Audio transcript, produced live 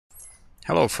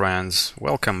Hello friends,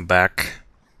 welcome back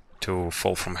to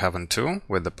Fall from Heaven 2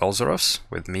 with the Balseraphs,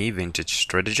 with me, Vintage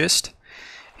Strategist.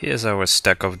 Here's our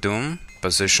stack of doom,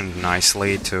 positioned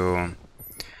nicely to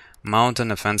mount an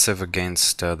offensive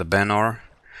against the Bannor.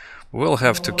 We'll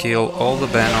have to kill all the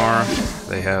Bannor.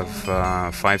 They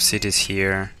have 5 cities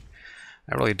here.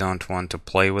 I really don't want to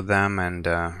play with them and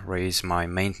raise my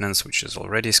maintenance, which is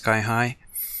already sky high.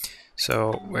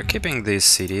 So we're keeping these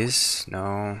cities.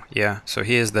 No, yeah. So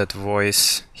here's that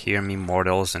voice. Hear me,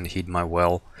 mortals, and heed my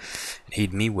well.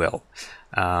 Heed me well.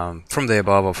 From the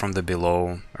above or from the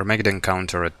below. Armageddon the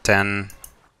encounter at 10.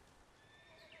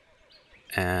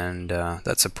 And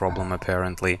that's a problem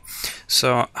apparently.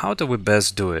 So how do we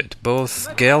best do it?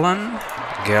 Both Galen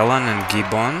and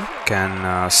Gibbon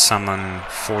can summon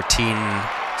 16?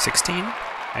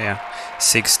 Yeah,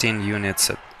 16 units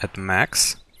at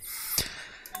max.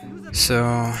 So,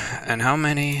 and how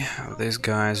many of these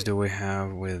guys do we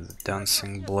have with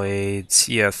dancing blades?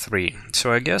 Yeah, 3.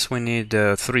 So I guess we need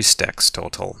 3 stacks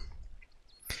total.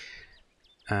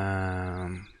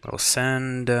 We'll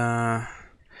send...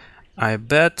 I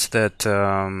bet that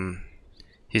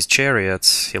his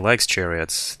chariots, he likes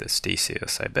chariots, this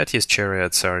Theseus. I bet his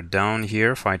chariots are down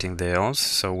here fighting the elves,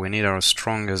 so we need our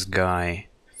strongest guy.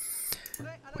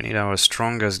 We need our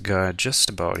strongest guy just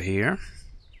about here.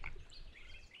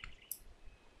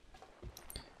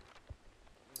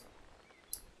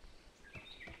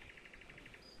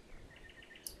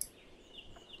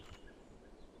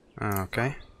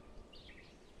 Okay.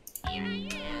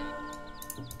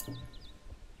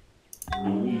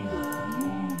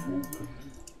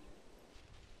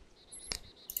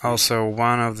 Also,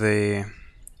 one of the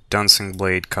dancing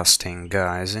blade casting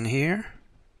guys in here.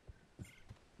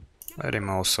 Let him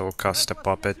also cast a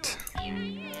puppet,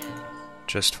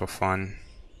 just for fun.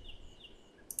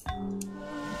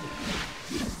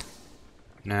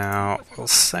 Now, we'll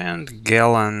send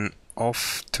Galen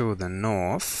off to the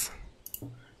north,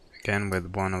 again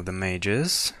with one of the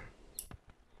mages.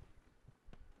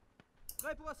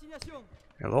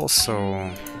 We'll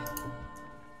also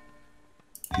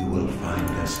You will find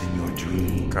us in your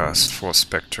dreams. Cast 4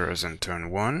 specters in turn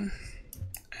 1.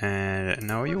 And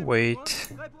now you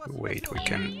wait, we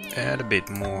can add a bit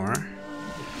more.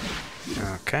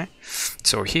 Okay,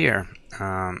 so here,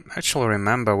 actually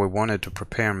remember we wanted to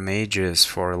prepare mages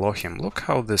for Elohim. Look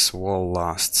how this wall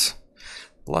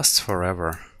lasts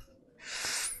forever.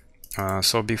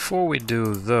 So before we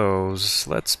do those,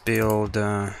 let's build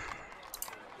a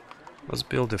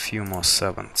few more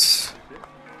 7s.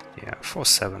 Yeah, 4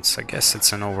 7s. I guess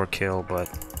it's an overkill, but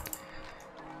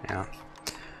yeah.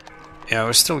 Yeah,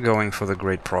 we're still going for the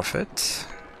great profit.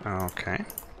 Okay.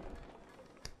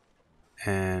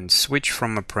 And switch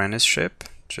from apprenticeship.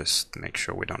 Just make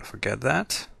sure we don't forget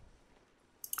that.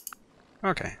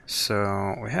 Okay,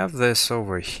 so we have this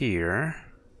over here.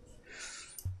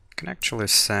 Can actually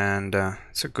send...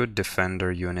 it's a good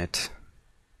defender unit.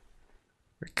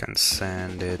 We can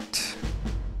send it...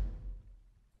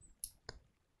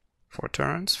 4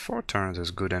 turns? 4 turns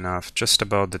is good enough. Just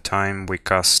about the time we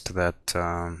cast that...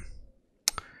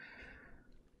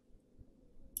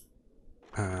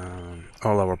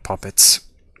 all our puppets.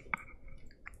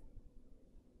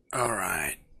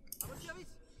 Alright.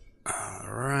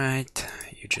 Alright.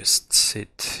 You just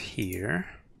sit here.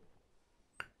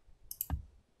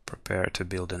 Prepare to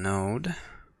build a node.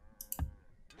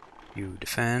 You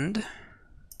defend.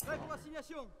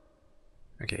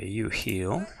 Okay, you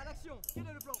heal.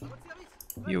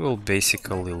 You will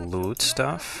basically loot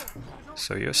stuff.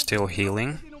 So you're still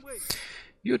healing.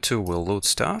 You two will loot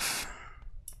stuff.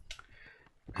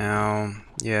 Now,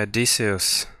 yeah,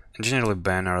 Theseus, and generally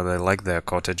Bannor, they like their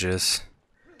cottages.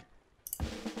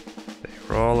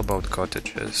 They're all about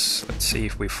cottages. Let's see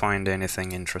if we find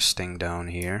anything interesting down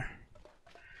here.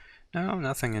 No,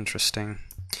 nothing interesting.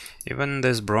 Even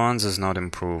this bronze is not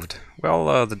improved.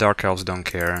 Well, the Dark Elves don't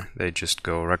care. They just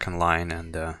go Recon Line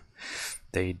and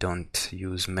they don't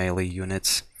use melee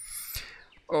units.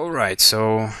 Alright,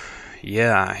 so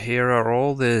yeah, here are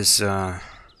all these...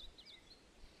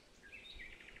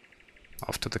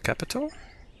 off to the capital?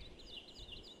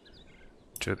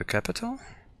 To the capital?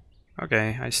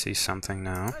 Okay, I see something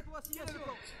now.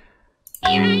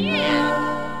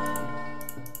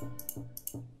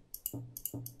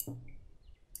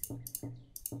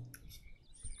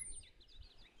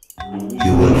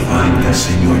 You will find us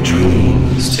in your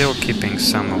dreams. Still keeping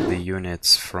some of the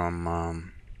units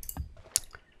from...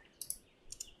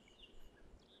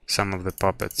 some of the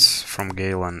puppets from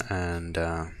Galen and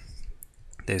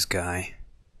this guy.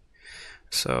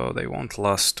 So they won't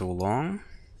last too long.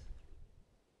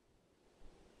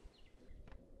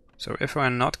 So if we're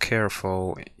not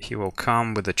careful, he will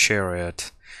come with a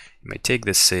chariot. He may take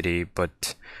the city,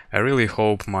 but I really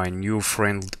hope my new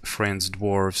friends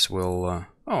dwarves will...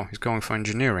 oh, he's going for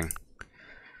engineering.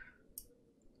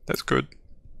 That's good.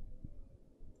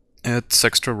 It's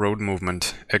extra road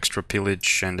movement, extra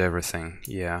pillage and everything.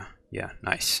 Yeah,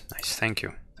 nice. Thank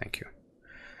you. Thank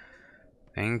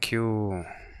you.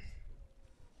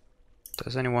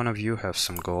 Does any one of you have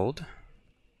some gold?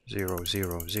 0,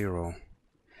 0, 0.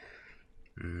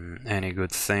 Any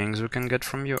good things we can get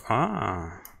from you?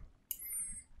 Ah,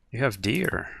 you have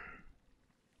deer.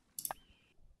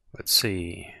 Let's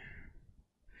see.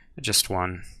 Just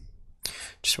one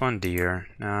deer.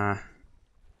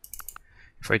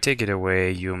 If I take it away,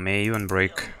 you may even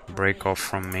break off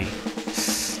from me.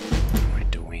 What am I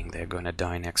doing? They're gonna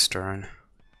die next turn.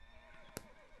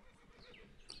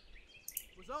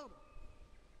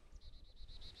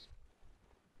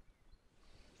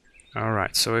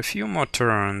 Alright, so a few more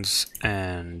turns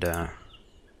and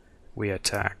we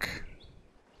attack.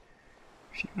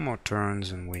 A few more turns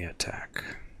and we attack.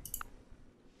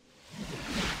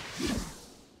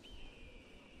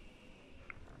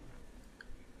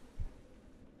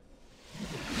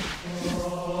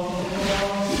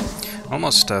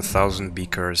 Almost 1,000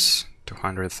 beakers,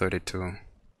 232.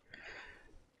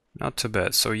 Not too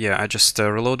bad. So yeah, I just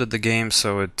reloaded the game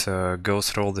so it goes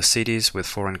through all the cities with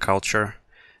foreign culture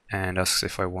and asks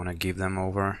if I want to give them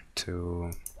over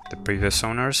to the previous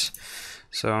owners.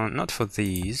 So not for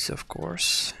these, of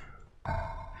course.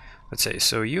 Let's say,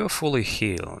 so you're fully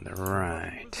healed,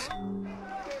 right.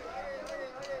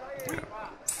 You're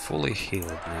fully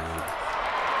healed now.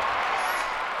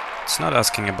 It's not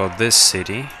asking about this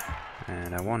city,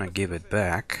 and I want to give it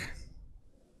back.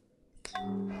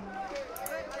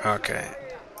 Okay.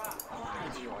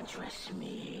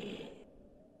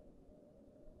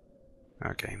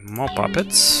 Okay, more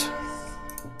puppets.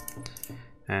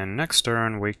 And next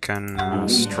turn we can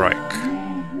strike.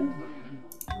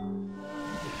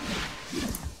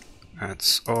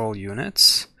 That's all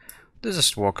units. Let's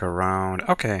just walk around.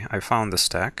 Okay, I found the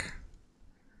stack.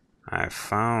 I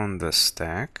found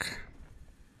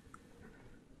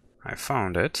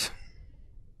it.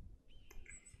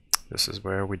 This is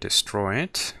where we destroy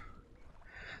it.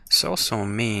 This also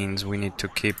means we need to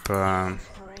keep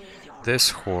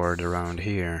this horde around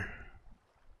here.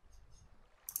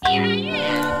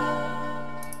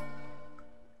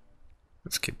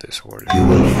 Let's keep this horde. You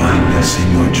will find us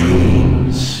in your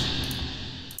dreams.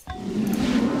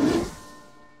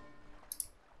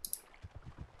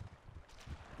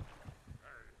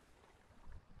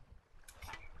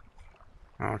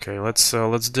 Okay, let's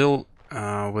deal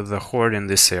with the horde in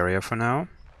this area for now.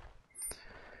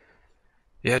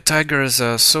 Yeah, tigers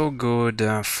are so good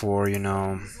for, you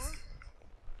know,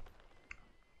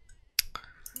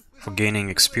 for gaining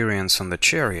experience on the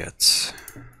chariots.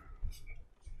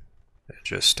 They're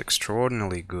just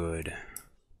extraordinarily good.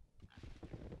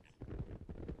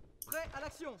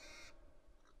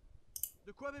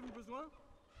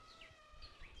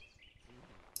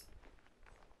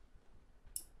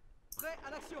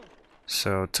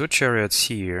 So 2 chariots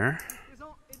here,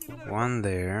 1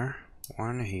 there,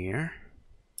 1 here.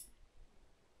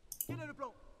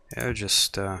 Yeah,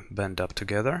 just bend up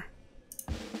together.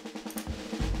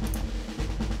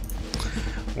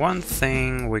 One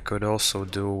thing we could also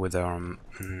do with our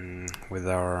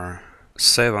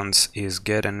sevens is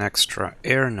get an extra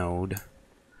air node.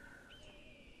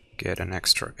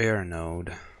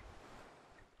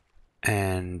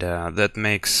 And that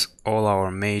makes all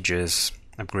our mages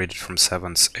upgraded from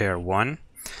 7's Air 1,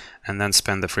 and then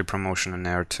spend the free promotion in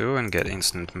Air 2 and get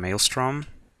instant Maelstrom.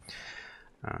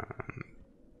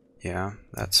 Yeah,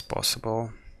 that's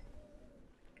possible.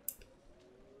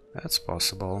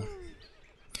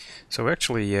 So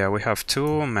actually, yeah, we have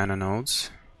 2 mana nodes.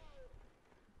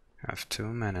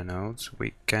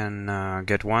 We can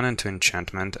get 1 into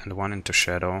enchantment and 1 into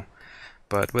shadow.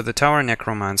 But with the tower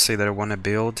necromancy that I want to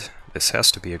build, this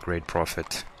has to be a great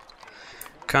profit.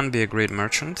 Can't be a great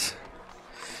merchant.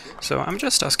 So I'm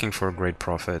just asking for a great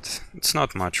profit. It's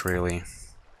not much, really.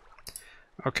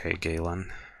 Okay,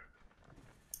 Galen.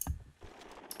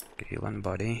 Galen,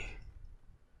 buddy.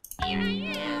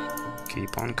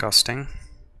 Keep on casting.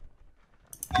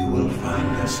 You will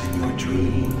find us in your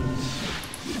dreams.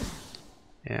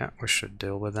 Yeah, we should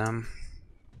deal with them.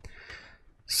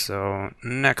 So,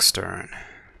 next turn.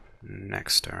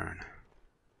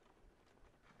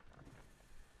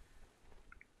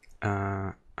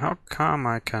 How come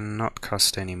I cannot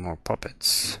cast any more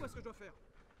puppets?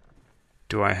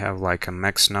 Do I have like a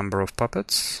max number of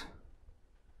puppets?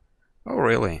 Oh,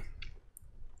 really?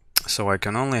 So I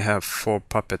can only have 4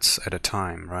 puppets at a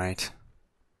time, right?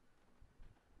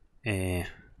 Or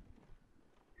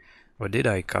did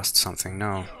I cast something?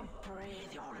 No.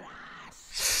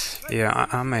 Yeah,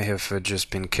 I may have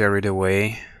just been carried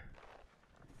away.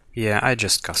 Yeah, I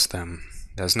just cast them.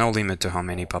 There's no limit to how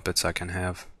many puppets I can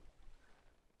have.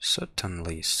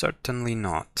 Certainly, certainly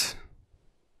not.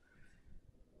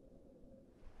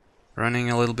 Running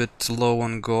a little bit low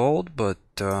on gold, but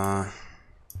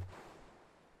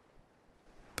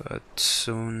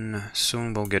soon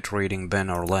we'll get raiding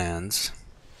Bannor lands.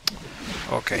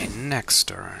 Okay, next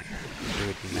turn. Do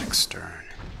it next turn.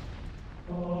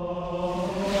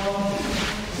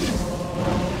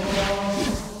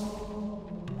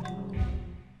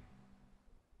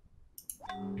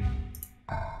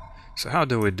 So how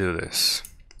do we do this?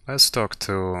 Let's talk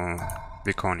to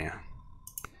Viconia.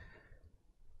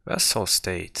 Vassal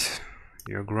state.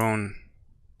 You're grown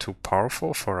too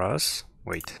powerful for us?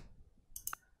 Wait.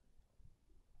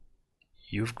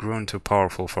 You've grown too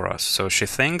powerful for us. So she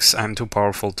thinks I'm too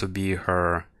powerful to be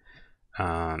her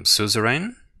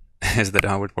suzerain? Is that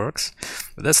how it works?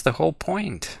 But that's the whole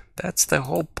point. That's the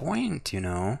whole point, you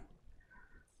know.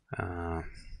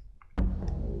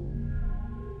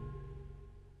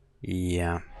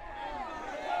 Yeah.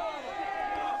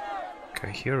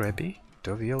 Okay, here, Abby.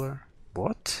 Dovular.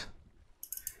 What?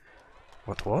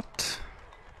 What?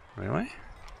 Really?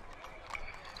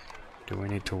 Do we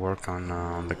need to work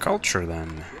on the culture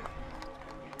then?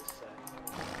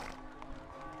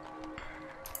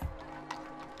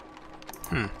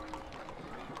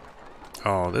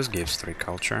 Oh, this gives 3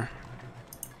 culture.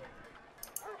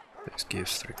 This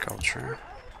gives 3 culture.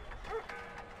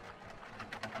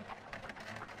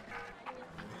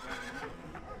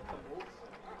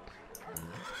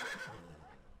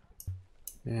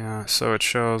 Yeah, so it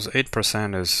shows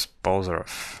 8% is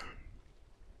Balseraphs.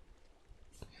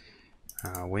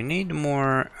 We need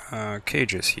more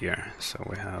cages here. So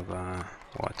we have,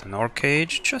 what, an orc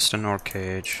cage? Just an orc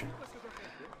cage.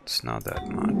 It's not that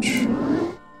much.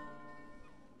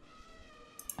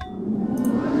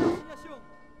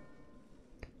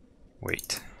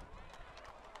 Wait.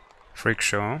 Freak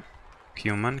show.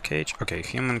 Human cage? Okay,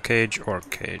 human cage, orc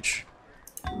cage.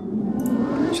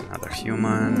 There's another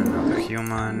human, another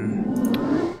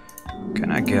human.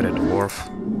 Can I get a dwarf?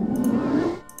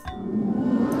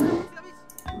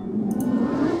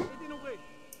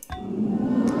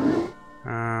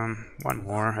 One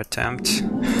more attempt.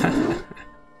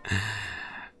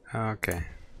 Okay.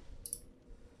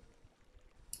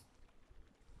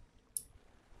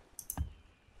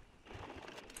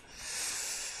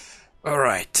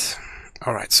 Alright,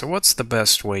 so what's the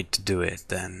best way to do it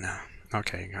then?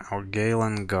 Okay, our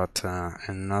Galen got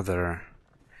another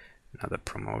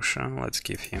promotion. Let's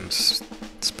give him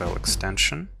spell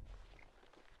extension.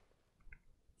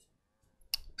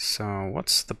 So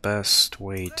what's the best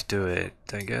way to do it?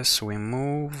 I guess we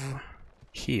move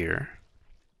here.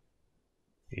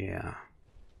 Yeah.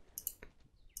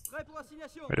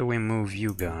 Where do we move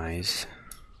you guys?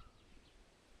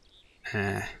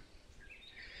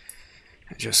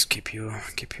 Just keep you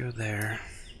there.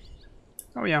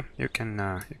 Oh yeah, you can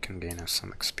gain us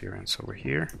some experience over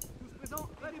here.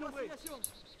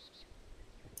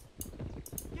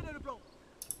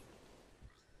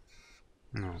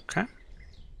 Okay.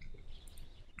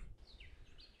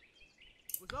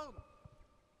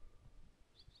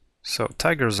 So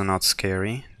tigers are not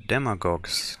scary.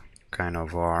 Demagogues kind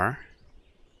of are.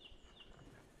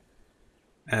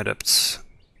 Adepts.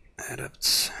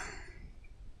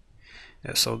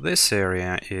 Yeah, so this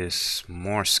area is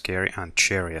more scary, and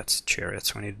chariots,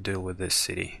 we need to deal with this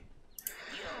city.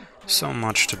 So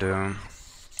much to do.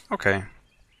 Okay,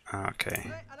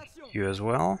 you as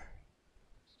well.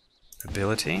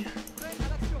 Ability.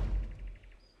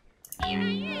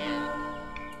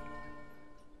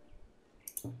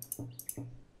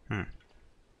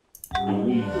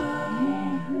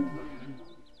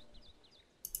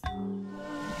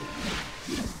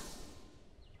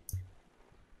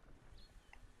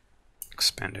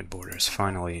 Expanded borders,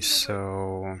 finally.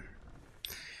 So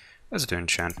let's do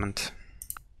enchantment.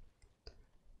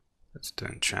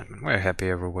 We're happy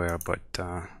everywhere, but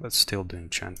let's still do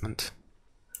enchantment.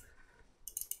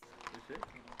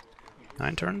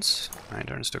 9 turns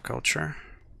to culture.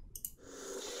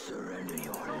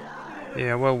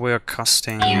 Yeah, well, we're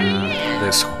casting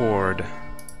this horde.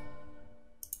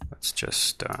 Let's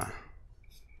just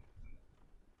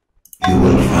You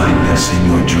will find us in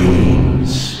your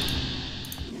dreams.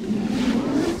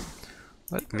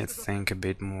 let me think a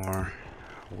bit more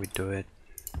how we do it.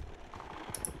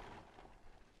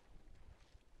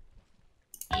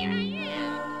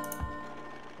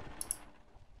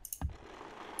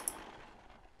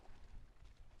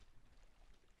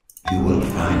 You will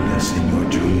find us in your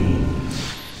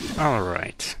dreams. All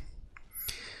right.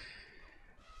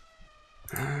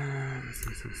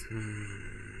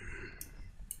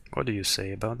 What do you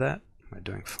say about that? We're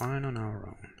doing fine on our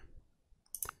own.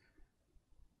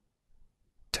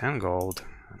 10 gold,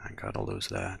 and I gotta lose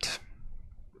that.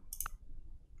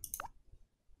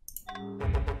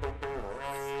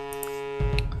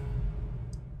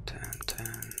 10.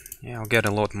 Yeah, I'll get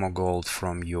a lot more gold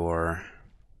from your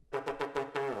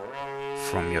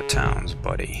towns,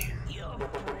 buddy.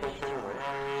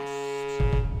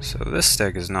 So this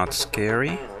stack is not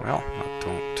scary. Well,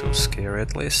 not too scary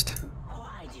at least.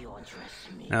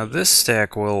 Now this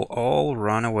stack will all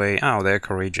run away. Oh, they're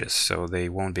courageous, so they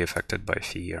won't be affected by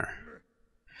fear.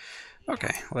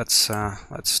 Okay, let's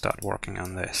start working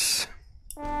on this.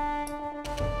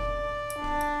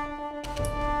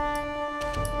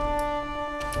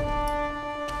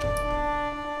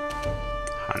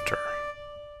 Hunter.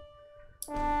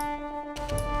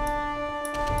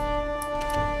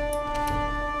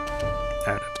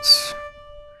 Adepts.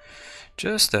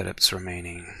 Just adepts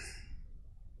remaining.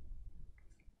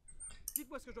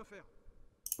 Dites-moi ce que je dois faire.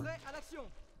 Prêt à l'action.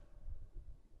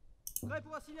 Prêt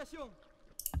pour assignation.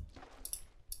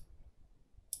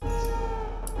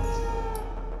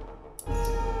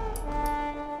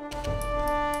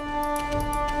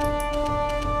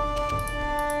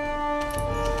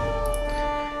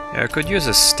 Yeah, I could use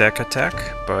a stack attack,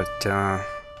 but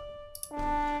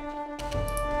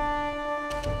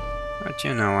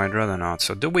you know, I'd rather not.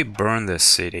 So do we burn this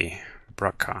city?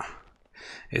 Braka.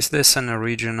 Is this an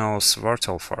original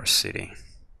Svartalfar city?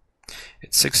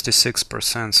 It's 66%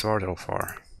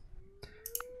 Svartalfar.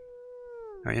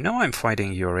 Now, you know I'm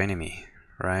fighting your enemy,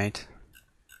 right?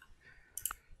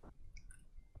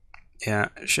 Yeah,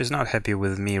 she's not happy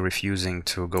with me refusing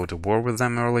to go to war with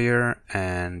them earlier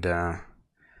and to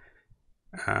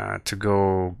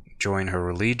go join her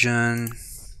religion.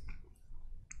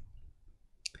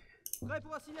 Prêt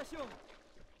pour assignation.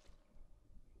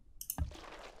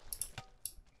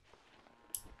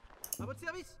 À votre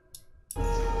service.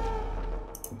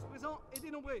 Tous présents et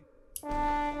dénombrés.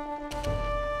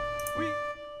 Oui.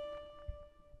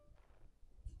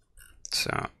 So,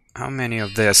 how many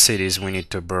of their cities we need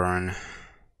to burn?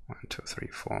 1, 2, 3,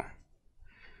 4.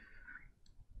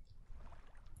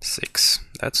 6.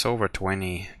 That's over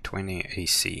 20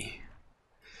 AC.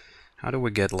 How do we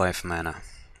get life mana?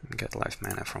 Get life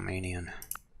mana from Anian.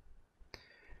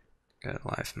 Get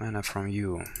life mana from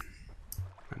you.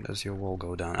 When does your wall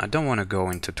go down? I don't want to go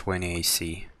into 20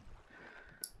 AC.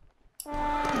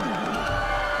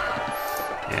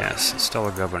 Yes, install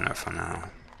a governor for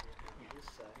now.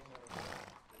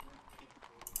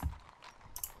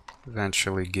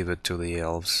 Eventually give it to the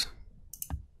elves.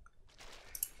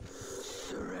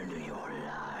 Surrender your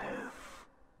life.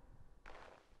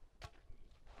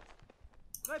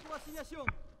 Prêt pour assignation.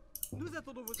 Nous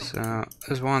attendons vos ordres. So,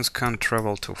 these ones can't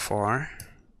travel too far.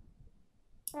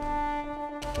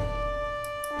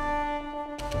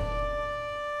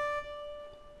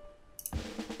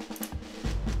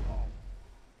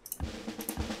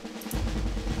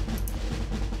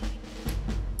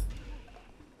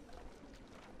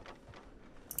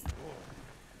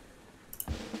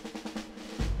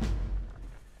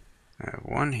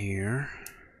 One here,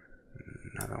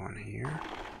 another one here.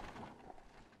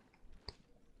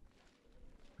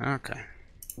 Okay.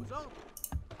 Vos ordres.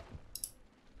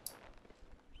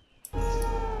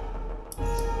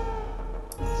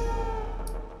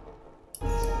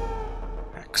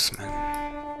 X-Men.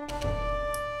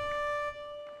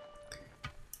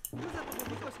 Nous attendons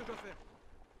vos ordres. Ce que je dois faire.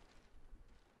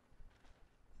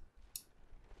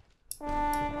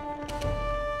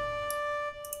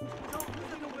 Présents,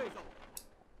 tous dénombrés.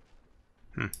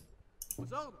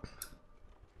 Vos ordres.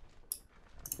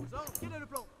 Vos ordres. Quel est le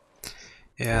plan?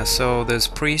 Yeah, so there's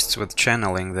priests with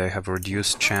channeling. They have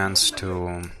reduced chance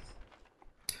to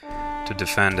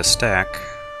defend a stack.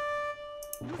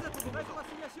 Nous attendons. Prêt pour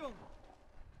assignation.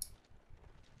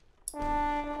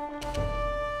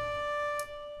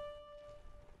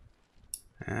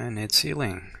 And needs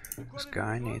healing. This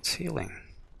guy needs healing.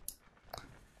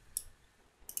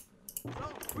 Vos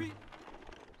ordres. Oui.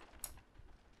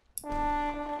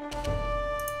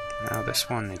 Now this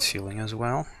one needs healing as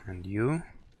well. And you?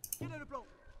 Quel est le plan?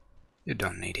 You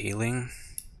don't need healing.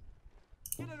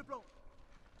 Quel est le plan?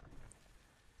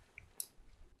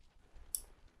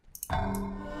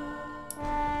 Présents,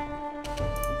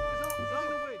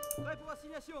 dénombrés. Prêt pour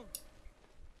assignation.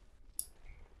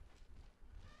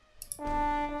 Quel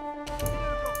est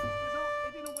le plan? Présents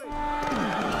et dénombrés.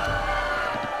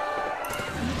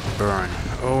 Burn.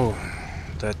 Oh,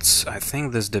 that's, I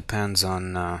think this depends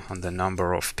on the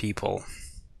number of people.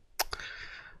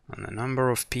 On the number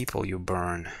of people you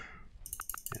burn.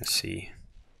 Let's see.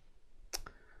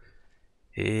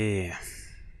 Yeah.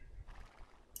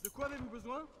 De quoi avez-vous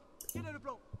besoin? Quel est le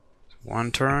plan?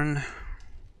 One turn.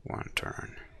 One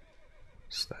turn.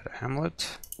 Is that a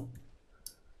hamlet?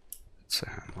 It's a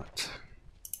hamlet.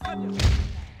 Très bien.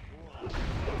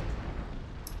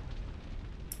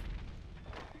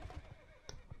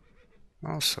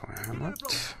 Also a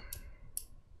hamlet.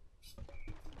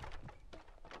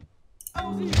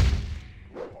 Allons-y.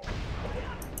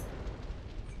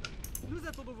 Nous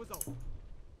attendons vos ordres.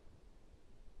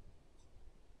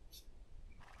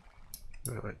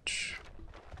 Village.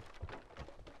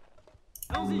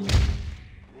 Allons-y.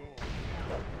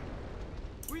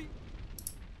 Oui.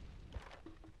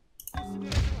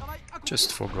 Considérez ce travail accompli.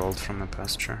 Just for gold from a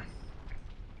pasture.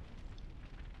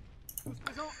 Tous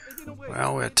présents et dénombrés.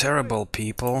 Well, we're terrible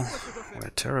people.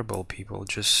 We're terrible people.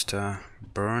 Just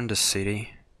burn the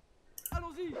city.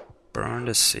 Allons-y. Burn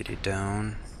the city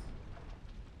down.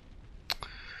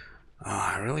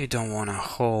 Oh, I really don't want to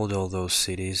hold all those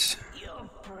cities.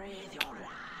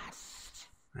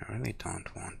 I really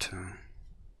don't want to.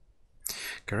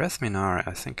 Gareth-Minar,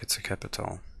 I think it's a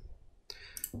capital.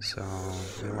 So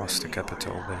we lost the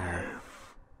capital there.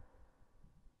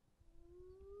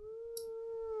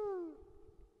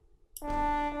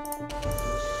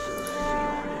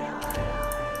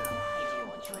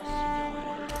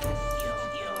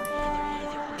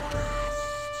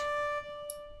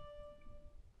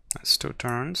 That's 2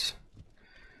 turns.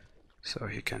 So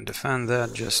he can defend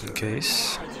that just in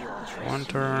case. 1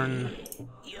 turn.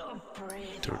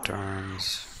 2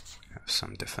 turns. Have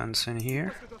some defense in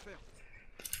here.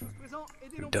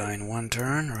 You die in 1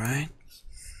 turn, right?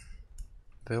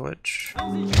 Village.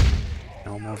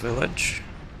 No more village.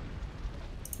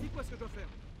 Dites-moi ce que je dois faire.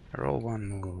 Roll 1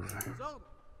 move. Vos ordres?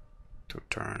 2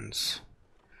 turns.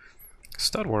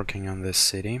 Start working on this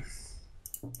city.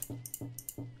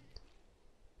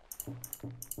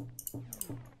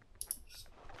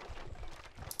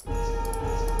 We'll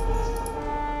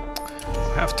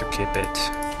have to keep it.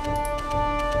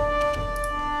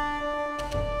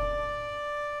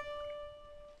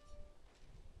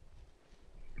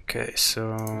 Okay,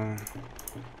 so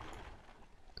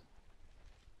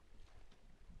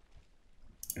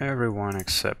everyone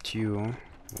except you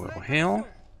will heal.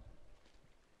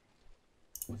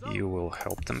 You will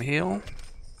help them heal.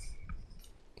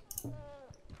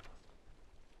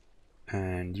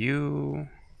 And you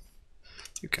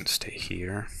can stay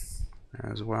here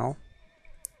as well.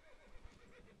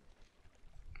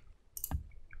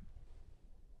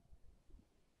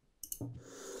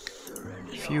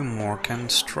 Few more can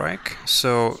strike.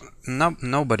 So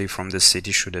nobody from the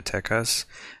city should attack us.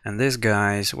 And these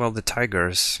guys, well, the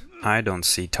tigers, I don't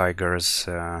see tigers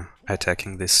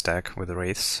attacking this stack with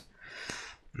wraiths.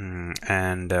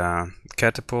 And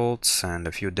catapults and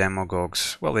a few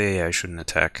demagogues, well, the AI shouldn't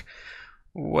attack.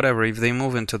 Whatever, if they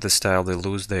move into the style, they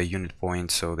lose their unit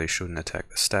points, so they shouldn't attack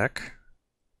the stack.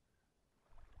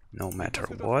 No matter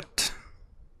what.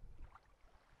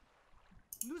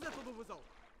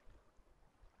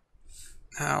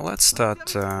 Now let's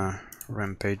start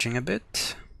rampaging a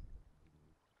bit.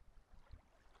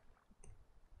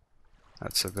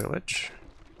 That's a village.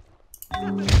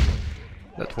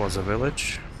 That was a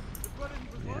village.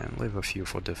 Yeah, and leave a few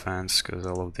for defense, because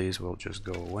all of these will just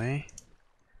go away.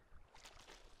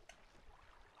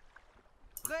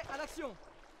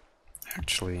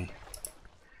 Actually,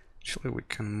 we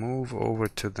can move over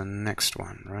to the next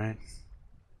one, right?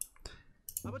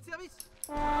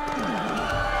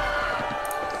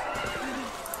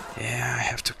 Yeah, I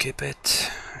have to keep it.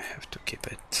 I have to keep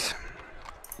it.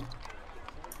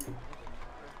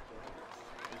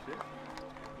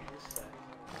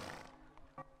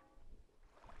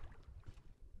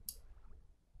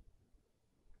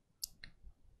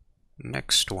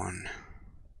 Next one.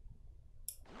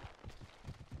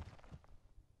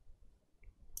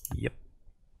 Yep.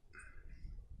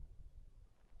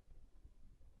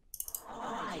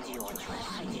 Why do you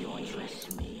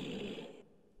trust me?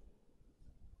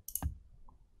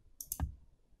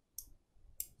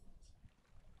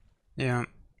 Yeah.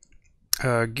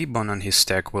 Gibbon on his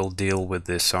stack will deal with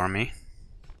this army.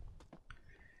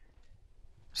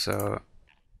 So,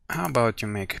 how about you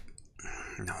make...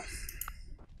 No.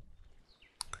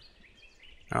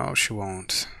 Oh, she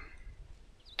won't.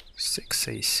 6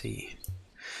 AC.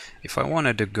 If I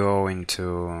wanted to go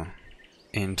into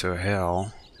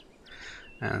hell,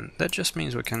 and that just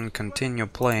means we can continue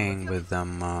playing with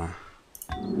them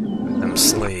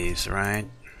slaves, right?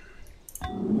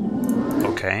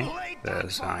 Okay.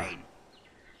 There's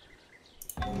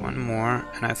one more,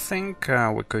 and I think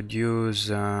we could use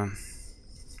an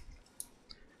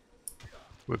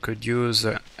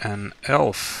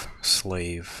elf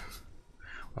slave.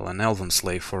 Well, an elven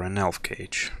slave for an elf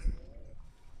cage.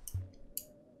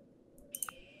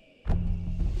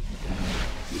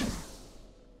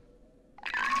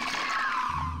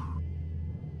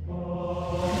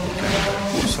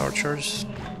 Archers.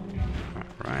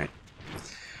 Alright.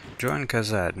 Join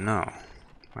Khazad. No.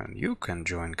 Well, you can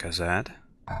join Khazad.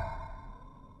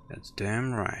 That's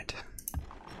damn right.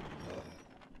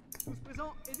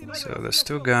 So those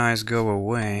two guys go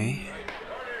away.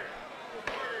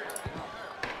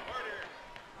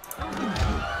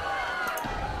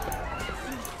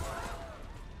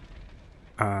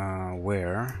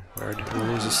 Where? Where did we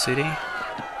lose a city?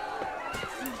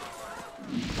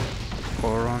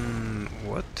 Or on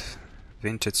what?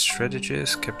 Vintage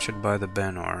strategies captured by the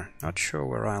Bannor. Not sure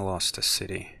where I lost a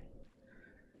city.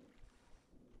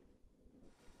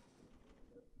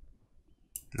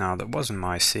 No, that wasn't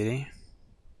my city.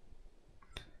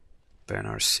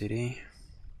 Bannor city.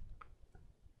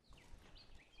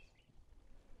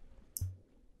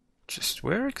 Just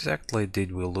where exactly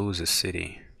did we lose a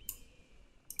city?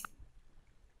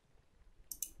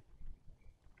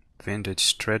 Vintage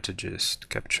strategist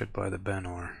captured by the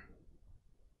Bannor.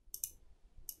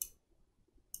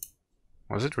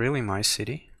 Was it really my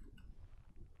city?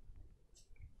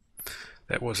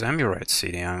 That was Amurite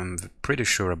city, I'm pretty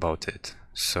sure about it.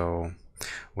 So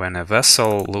when a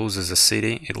vessel loses a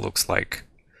city, it looks like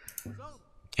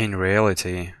in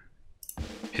reality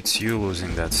it's you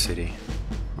losing that city.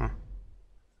 Huh.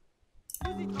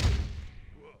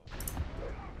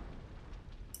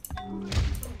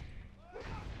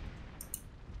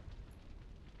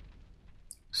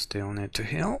 Still need to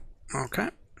heal. Okay.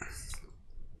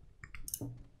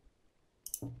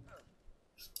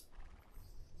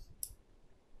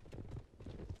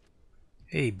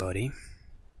 Hey, buddy.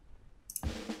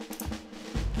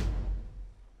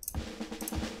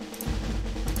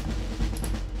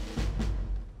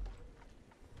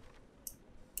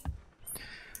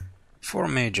 Four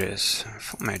mages.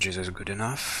 4 mages is good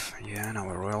enough. Yeah, now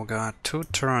we royal got 2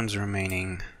 turns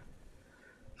remaining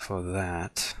for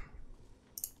that.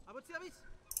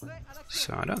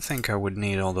 So I don't think I would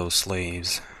need all those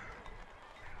slaves.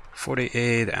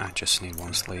 48, I just need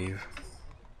 1 slave.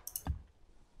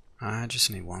 I just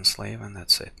need 1 slave and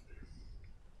that's it.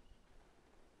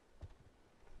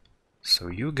 So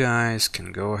you guys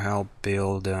can go help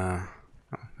build... oh,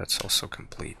 that's also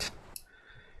complete.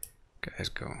 Guys,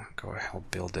 go help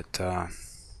build that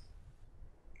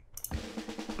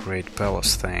great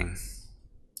palace thing.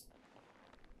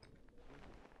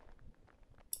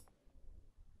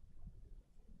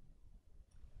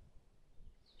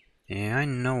 Yeah, I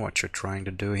know what you're trying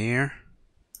to do here.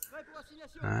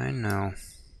 I know.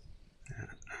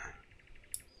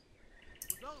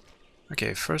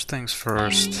 Okay, first things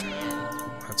first.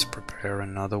 Let's prepare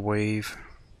another wave.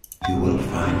 You will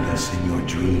find us in your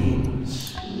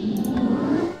dreams.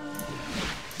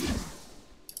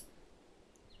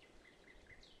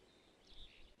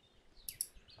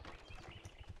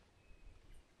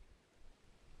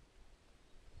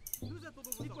 Nous attendons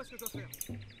vos ordres. Dites-moi ce que je dois faire.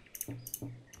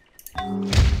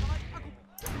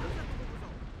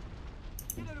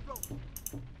 Quel est le plan?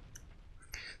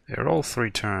 They're all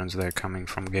 3 turns. They're coming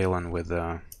from Galen with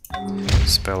a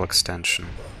spell extension.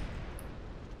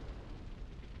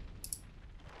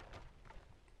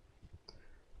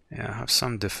 Yeah, I have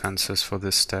some defenses for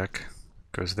this deck,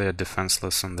 because they're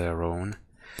defenseless on their own.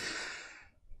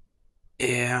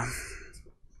 Yeah.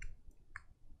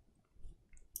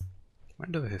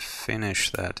 When do we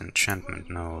finish that enchantment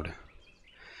node?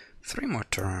 3 more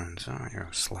turns. Oh, you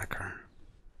slacker.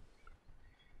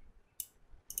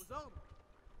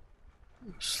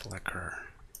 Slacker.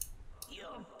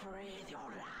 You'll breathe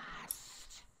your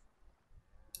last.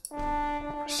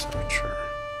 Researcher.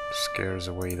 Scares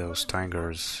away those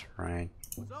tigers, right?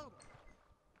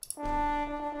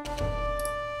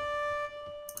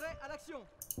 Prêt à l'action.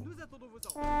 Nous attendons vos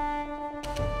ordres.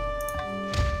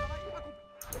 Travail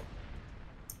accompli.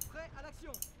 Prêt à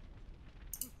l'action.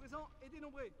 Tous présents et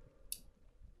dénombrés.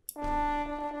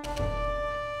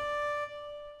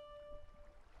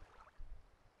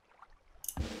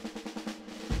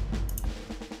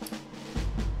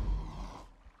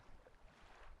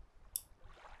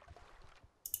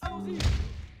 Allons-y.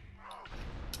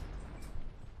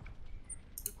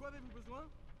 De quoi avez-vous besoin?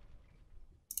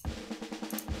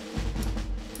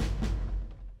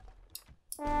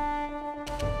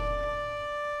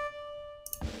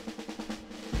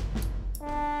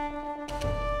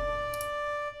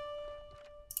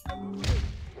 Comme vous voulez.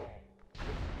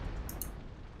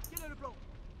 Quel est le plan?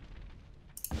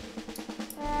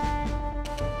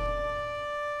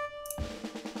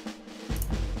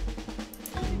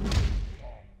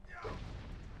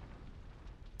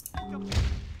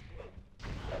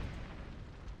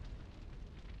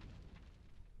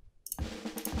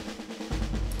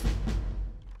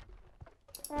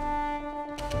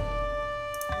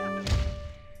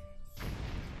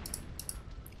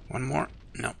 One more?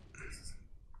 No. À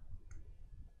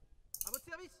votre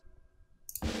service.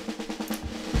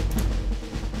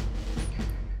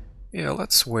 Yeah,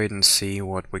 let's wait and see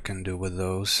what we can do with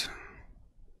those.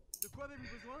 De quoi avez-vous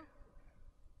besoin?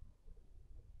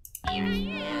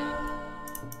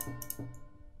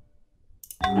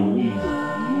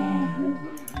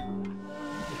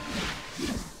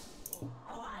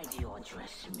 Why do you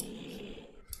address me?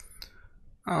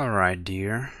 Alright,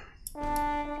 dear.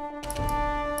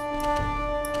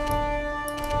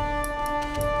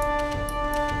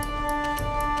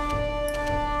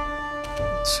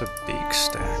 It's a big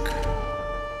stack.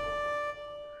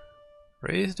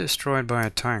 Race destroyed by a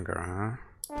tiger, huh?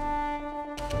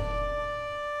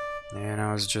 Yeah,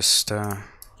 no, it's just You'll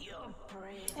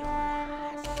breathe your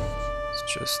last. it's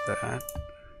just that.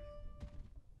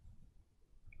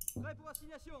 Prêt pour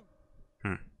assignation.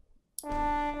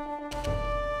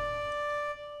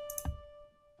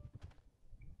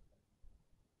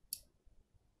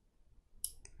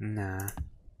 Nah.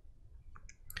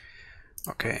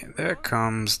 Okay, there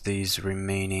comes these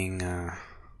remaining Prêt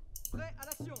à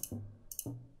l'action.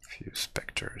 few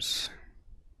specters.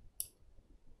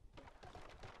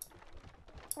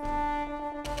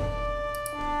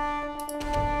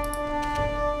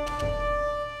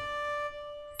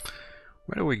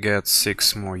 Where do we get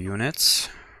 6 more units?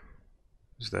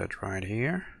 Is that right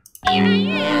here?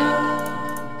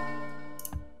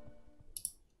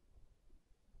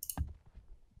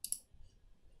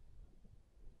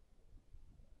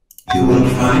 You will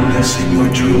find us in your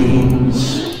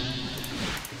dreams.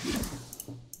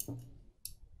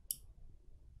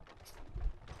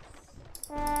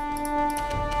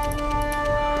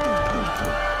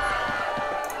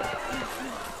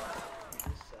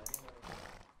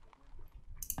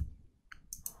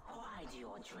 Why do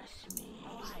you address me?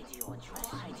 Why do you address me?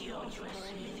 Why do you address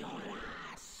me? Your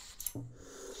last.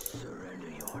 Surrender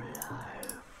your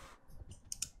life.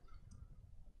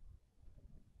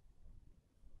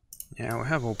 Yeah, we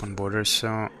have open borders,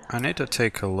 so I need to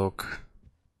take a look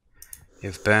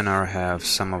if Bannor have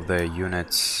some of their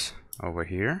units over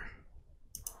here.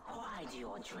 Why do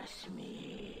you address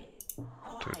me?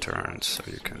 2 turns, so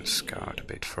you can scout a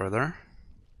bit further.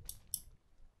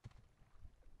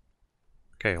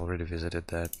 Okay, already visited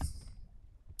that.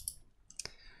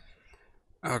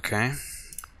 Okay.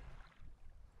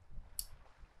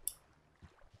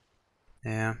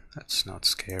 Yeah, that's not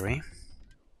scary.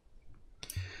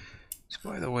 So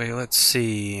by the way, let's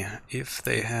see if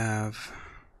they have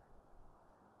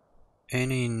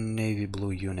any navy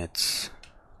blue units.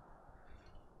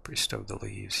 Priest of the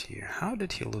Leaves here. How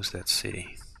did he lose that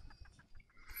city?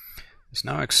 There's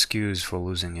no excuse for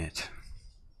losing it.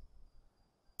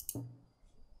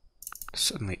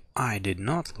 Certainly I did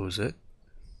not lose it.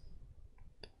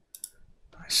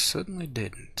 I certainly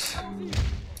didn't.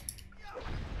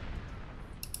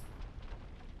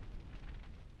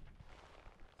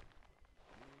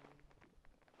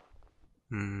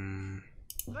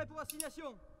 Prêt pour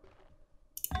assignation.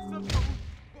 Sommes sur route.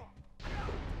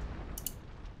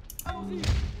 Allons-y.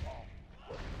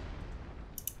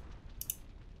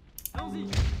 Allons-y.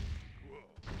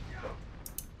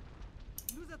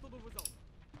 Nous attendons vos ordres.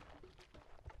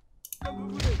 Comme vous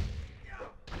voulez.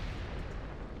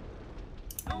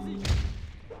 Allons-y.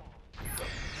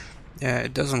 Yeah,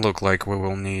 it doesn't look like we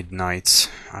will need knights.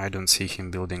 I don't see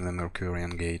him building the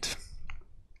Mercurian gate.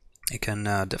 He can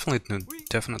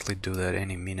definitely do that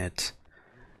any minute,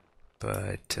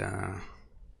 but Prêt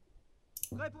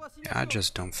pour yeah, I assignation.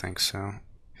 just don't think so.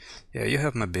 Yeah, you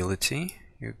have mobility.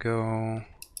 You go.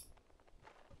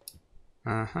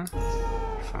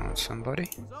 Found somebody.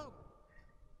 Vos ordres.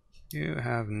 You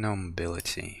have no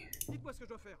mobility. Dites-moi ce que je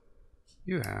dois faire.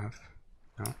 You have.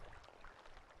 No.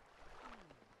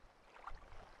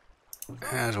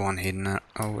 There's one hidden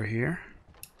over here.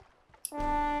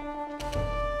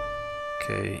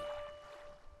 Okay.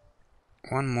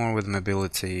 One more with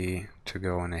mobility to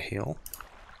go on a hill.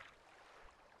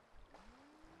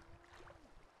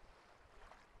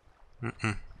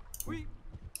 Oui.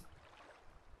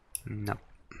 No.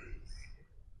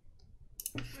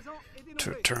 Présent et dénombré.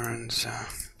 2 turns.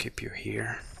 Keep you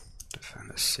here.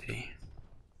 Defend the city.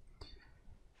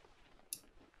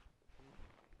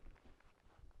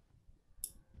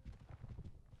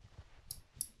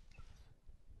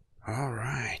 All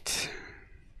right.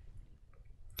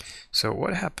 So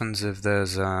what happens if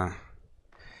there's a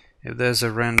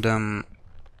random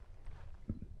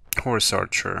horse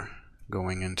archer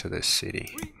going into this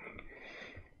city? Oui.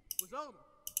 Vos ordres?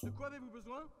 De quoi avez-vous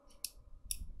besoin?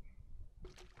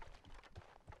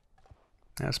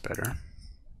 That's better.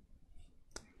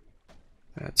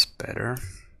 That's better.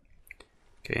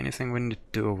 Okay, anything we need to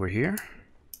do over here?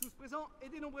 Tous présents et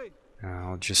dénombrés.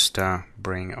 I'll just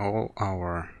bring all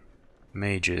our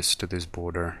mages to this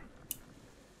border.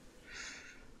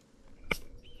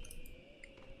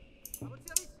 À votre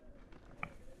service.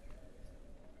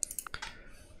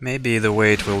 Maybe the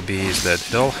way it will be is that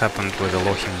it all happened with the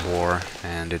Elohim War,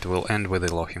 and it will end with the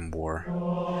Elohim War.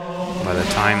 By the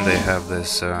time they have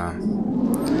this,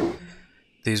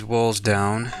 these walls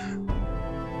down.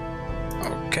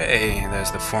 Okay,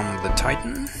 there's the form of the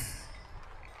Titan.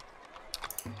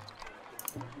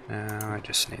 I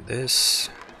just need this.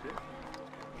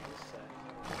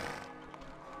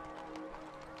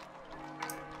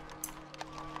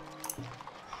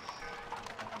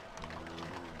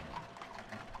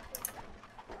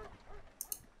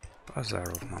 Bazaar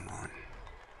of Mammon.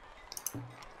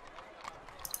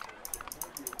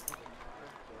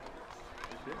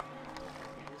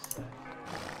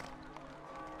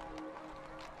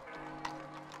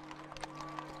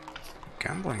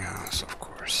 Gambling house, of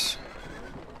course.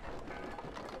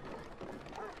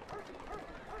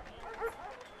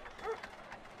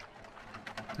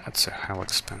 That's how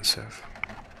expensive.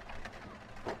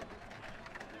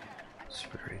 It's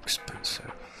very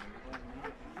expensive.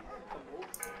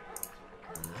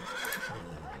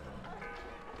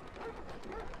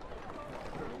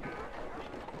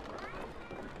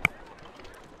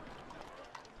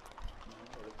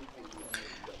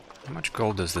 How much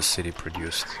gold does this city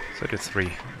produce?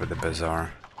 33 with the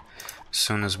bazaar. As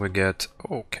soon as we get...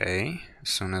 okay. As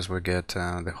soon as we get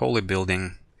the holy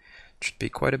building, it should be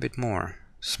quite a bit more.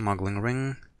 Smuggling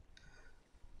ring.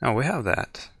 Oh, we have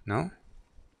that. No?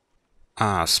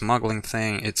 Ah, smuggling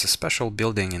thing. It's a special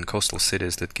building in coastal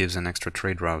cities that gives an extra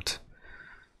trade route.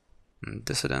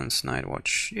 Dissidents, Night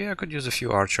Watch. Yeah, I could use a few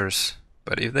archers.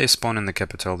 But if they spawn in the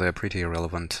capital, they're pretty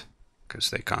irrelevant. Because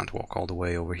they can't walk all the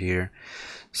way over here.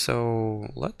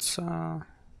 So let's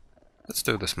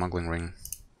do the smuggling ring.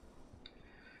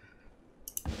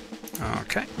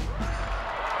 Okay.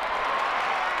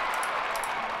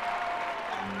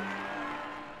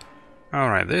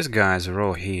 Alright, these guys are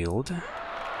all healed.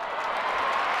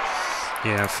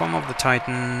 Yeah, Form of the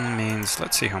Titan means,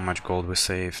 let's see how much gold we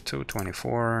save.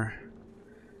 224.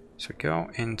 So go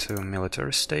into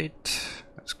military state.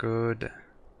 That's good.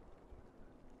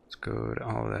 That's good.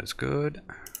 Oh, that's good.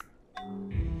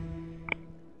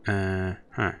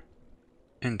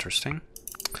 Interesting.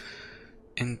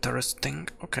 Interesting.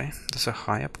 Okay, that's a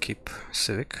high upkeep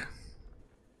civic.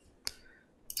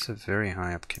 It's a very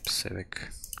high upkeep civic.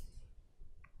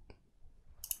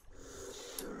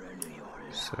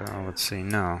 So let's see.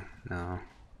 No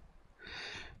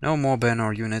more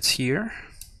Bannor units here.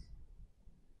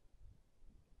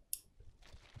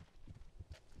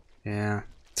 Yeah,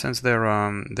 since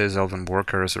there's elven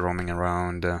workers roaming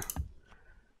around,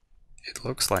 it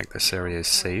looks like this area is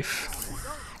safe.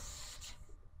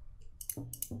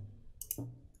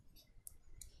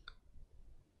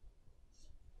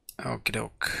 Okie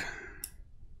doke.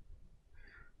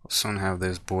 We'll soon have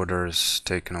these borders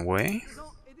taken away.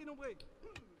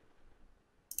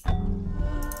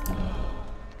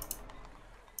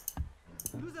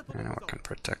 And we can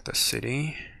protect the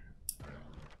city.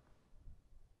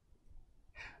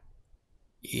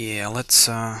 Yeah, let's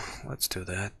do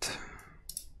that.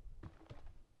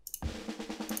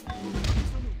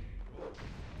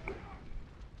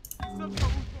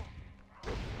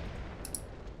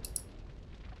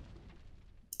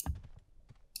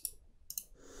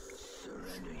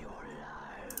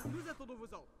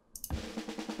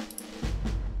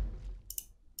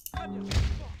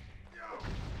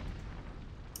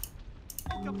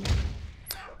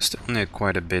 Still need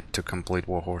quite a bit to complete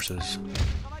war horses.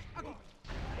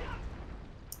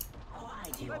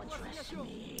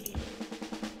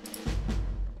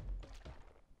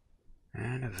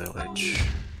 And a village.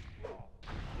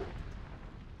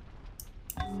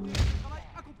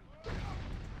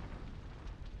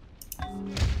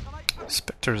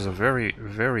 Spectres are very,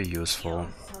 very useful.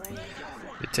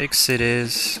 They take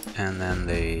cities and then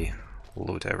they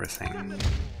loot everything.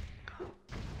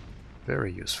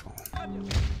 Very useful.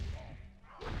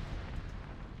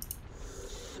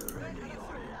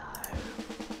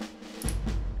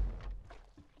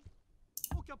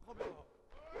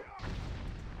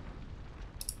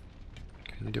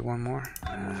 Can you do one more?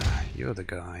 You're the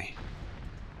guy.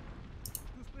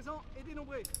 Tous présents et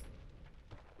dénombrés.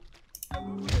 Comme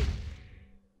vous voulez.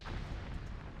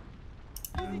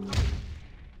 Easy travail.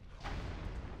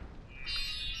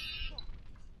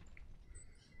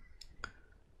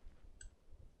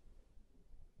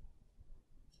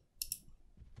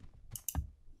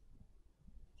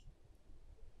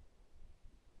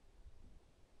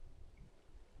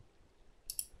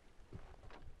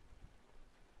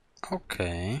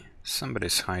 Okay,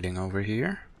 somebody's hiding over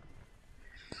here.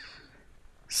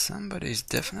 Somebody's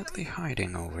definitely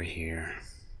hiding over here.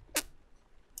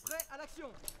 Prêt à l'action.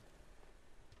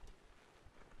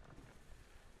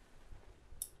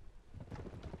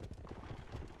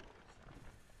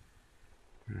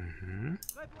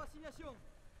 Prêt pour assignation.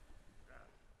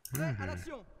 Prêt à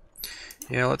l'action.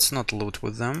 Yeah, let's not loot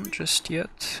with them just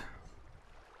yet.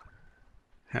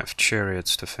 Have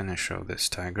chariots to finish all these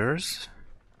tigers.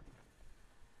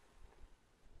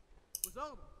 Aux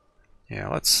ordres. Yeah,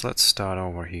 let's start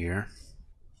over here.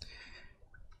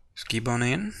 Is Gibbon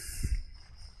in?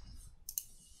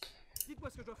 Dites-moi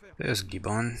ce que je dois faire. There's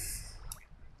Gibbon.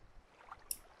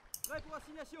 Prêt pour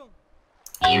assignation.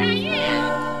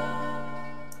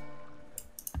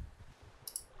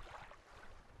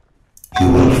 You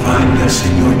will find us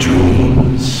in your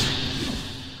dreams.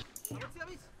 À votre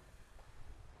service.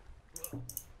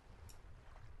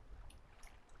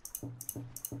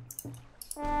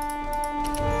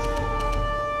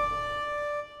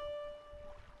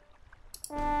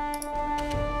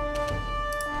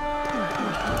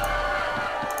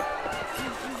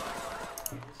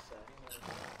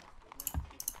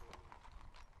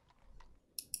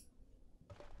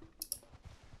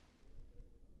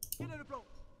 Quel est le plan?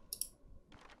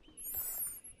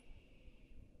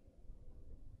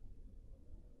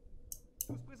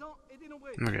 Tous présents et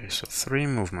dénombrés. Okay, so 3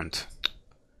 movement.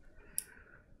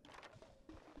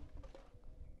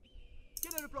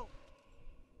 Quel est le plan?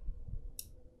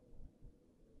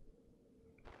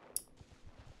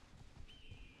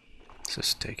 This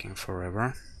is taking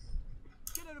forever.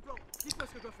 Quel est le plan? Dites-moi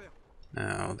ce que je dois faire.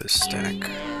 Now this stack.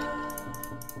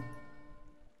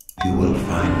 You will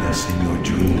find us in your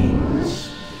dreams.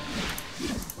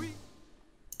 Oui.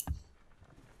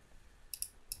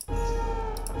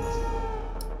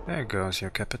 There goes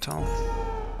your capital.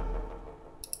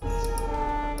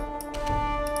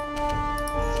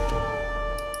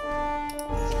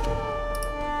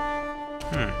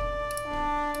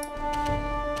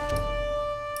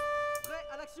 Prêt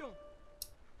à l'action.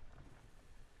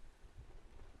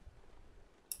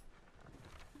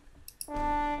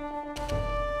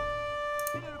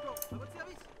 Quel est le plan? À votre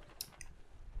service.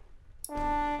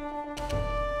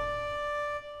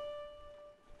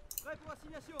 Prêt pour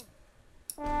assignation.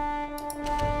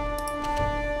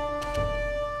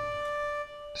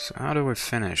 So how do we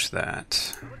finish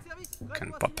that? À votre service. Prêt Can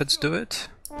pour puppets assignation. do it?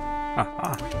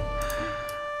 Aha!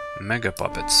 Mega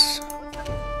puppets. À votre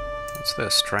service. What's their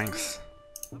strength?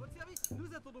 À votre service.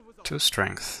 Nous attendons vos ordres. 2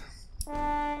 strength.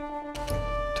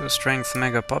 2 strength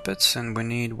mega puppets, and we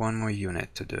need 1 more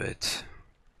unit to do it.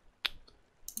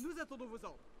 Nous attendons vos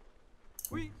ordres.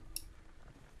 Oui.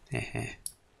 Hehe.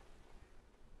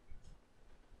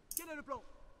 Quel est le plan?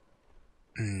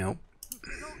 Nope. Tous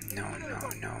présents et No, quel est le no,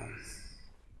 plan? no.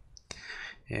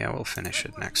 Yeah, we'll finish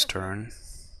it next turn.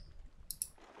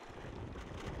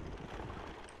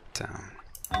 Down.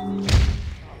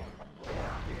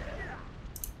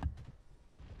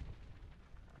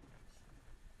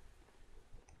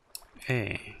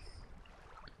 Hey.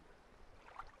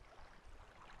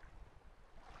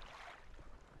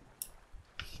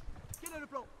 Quel est le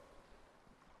plan?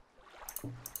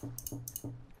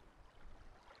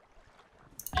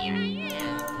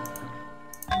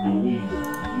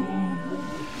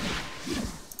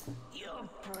 You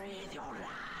breathe your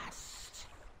last.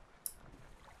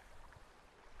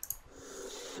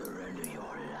 Surrender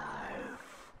your life.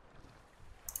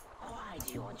 Why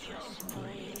do you just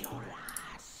breathe your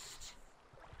last?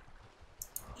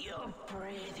 You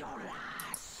breathe your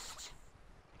last.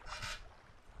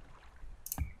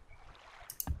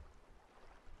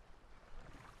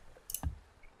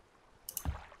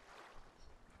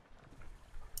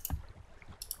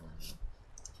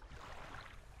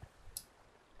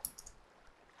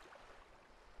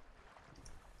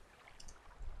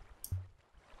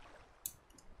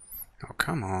 Oh,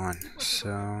 come on. So,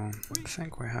 I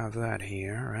think we have that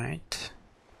here, right?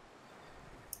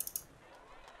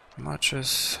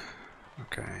 Muches.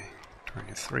 Okay.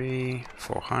 23,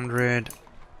 400.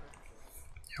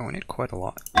 Yeah, we need quite a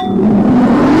lot. We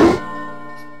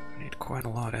need quite a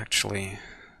lot, actually.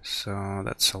 So,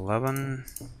 that's 11.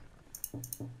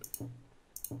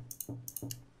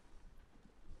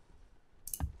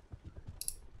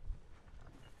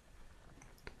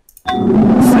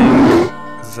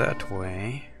 that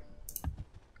way.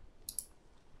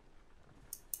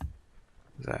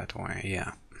 That way,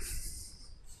 yeah.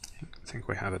 I think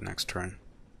we have it next turn.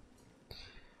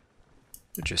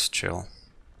 Just chill.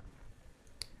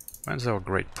 When's our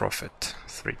great profit?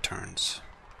 3 turns.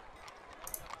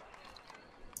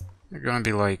 They're gonna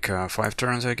be like 5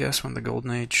 turns, I guess, when the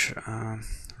Golden Age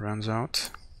runs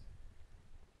out.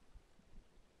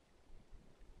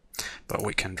 But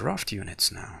we can draft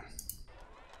units now.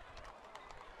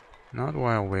 Not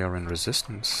while we are in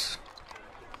resistance.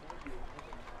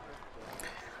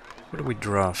 What do we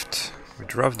draft? We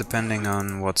draft depending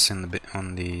on what's in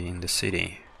the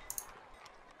city.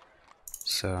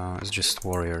 So it's just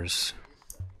warriors.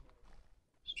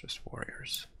 It's just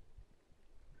warriors.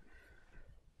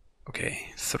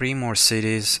 Okay, 3 more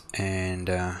cities and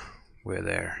we're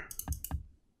there.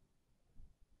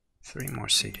 3 more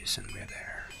cities and we're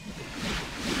there.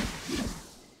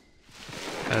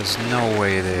 There's no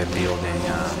way they're building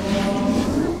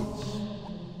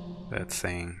that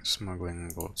thing.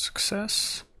 Smuggling vote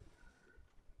success.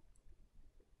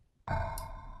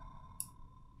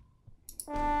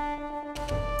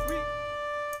 Oui.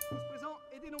 Tous présents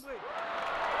et dénombrés.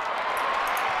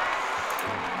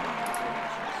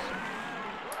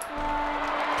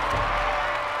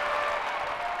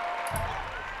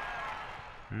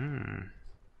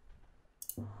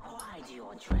 Why do you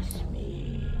trust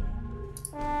me?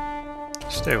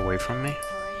 Stay away from me.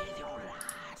 Breathe your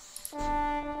last.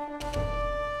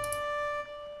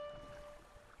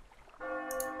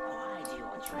 Why do you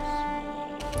trust me?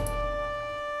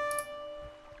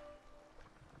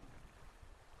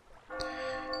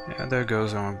 Yeah, there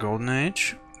goes our Golden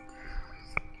Age.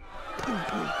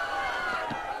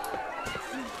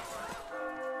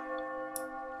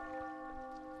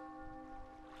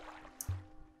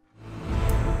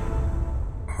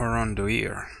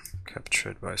 Horondoir,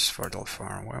 captured by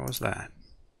Svartalfar. Where was that?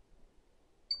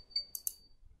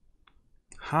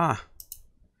 Ha!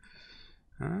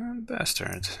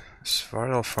 Bastard.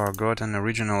 Svartalfar got an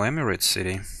original emirate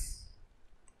city.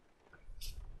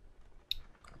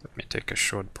 Let me take a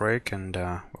short break and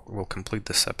we'll complete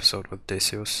this episode with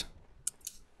Decius.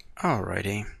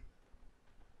 Alrighty.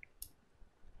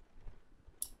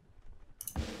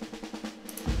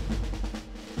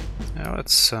 Now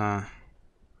let's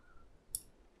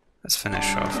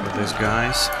finish off with these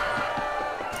guys.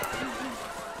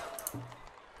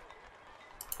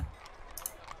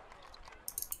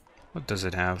 What does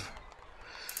it have?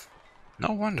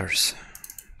 No wonders.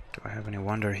 Do I have any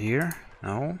wonder here?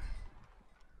 No.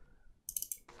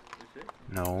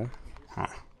 No. Huh.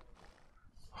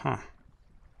 Huh.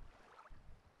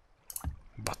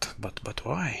 But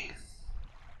why?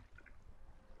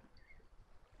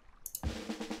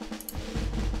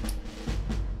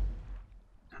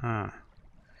 Huh.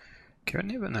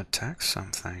 Can even attack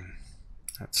something.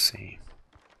 Let's see.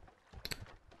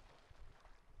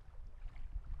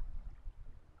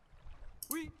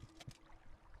 Oui.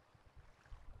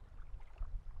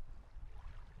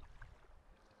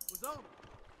 Aux ordres.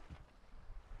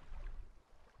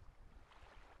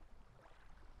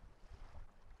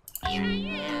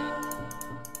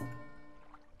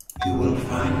 You will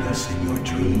find us in your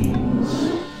dreams.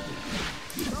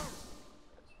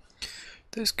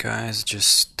 These guys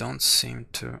just don't seem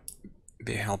to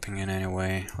be helping in any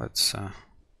way. Let's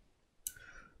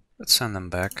send them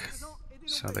back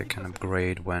so they can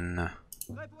upgrade when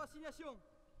Prêt pour assignation.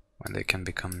 they can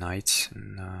become knights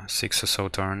in 6 or so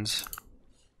turns.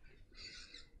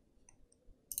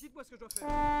 Dites-moi ce que je dois faire.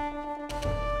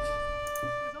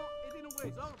 Tous présents et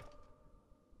dénombrés. Ordre.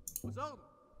 Aux ordres.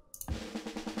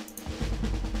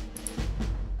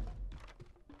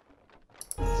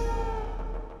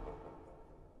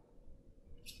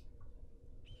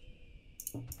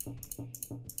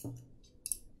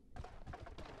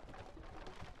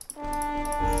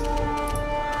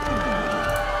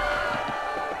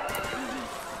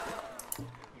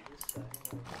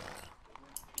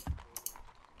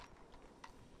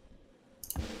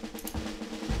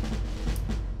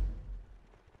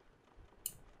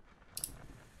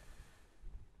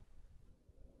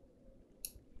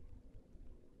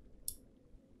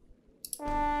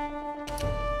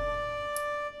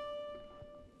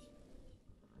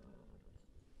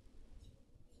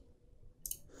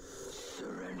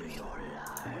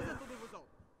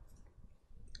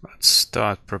 Let's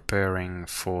start preparing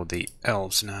for the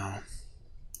elves now.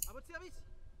 À votre service.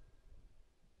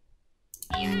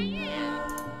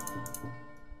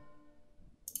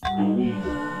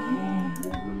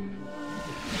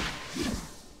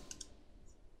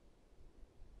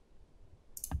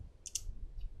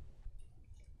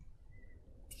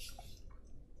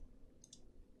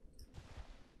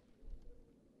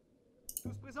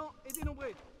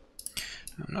 dénombré.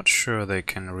 I'm not sure they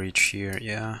can reach here,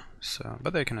 yeah, so,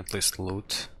 but they can at least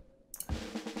loot.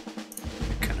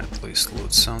 They can at least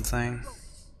loot something.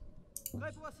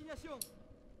 Prêt pour assignation.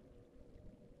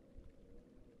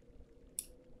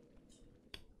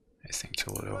 I think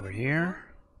to loot over here.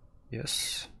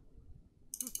 Yes.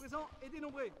 Tous présents et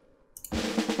dénombrés.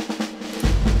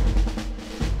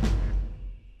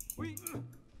 Oui.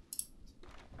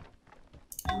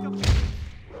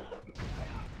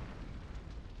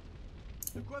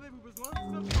 De quoi avez-vous besoin?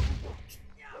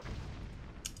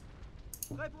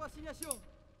 Prêt pour assignation.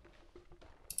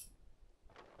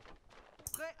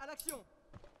 Prêt à l'action.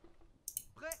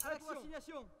 Prêt à l'action.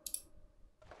 Assignation.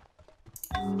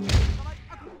 Travail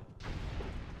accompli.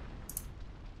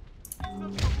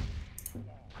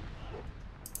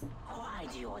 Why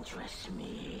do you address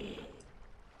me?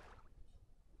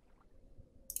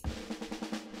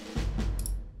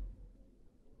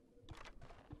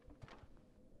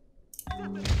 Très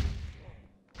bien.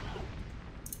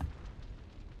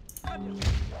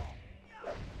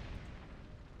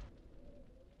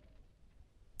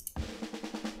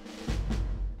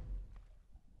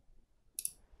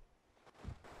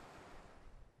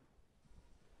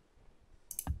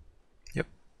 Yep.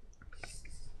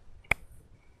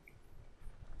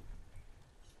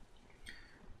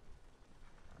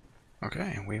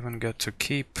 Okay, we even get to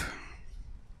keep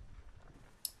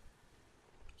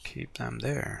them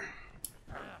there.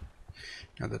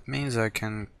 Now that means I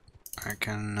can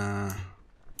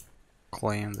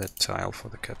claim that tile for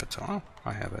the capital. Oh,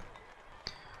 I have it.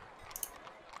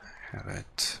 I have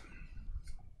it.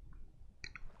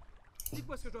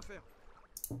 Dites-moi ce que je dois faire.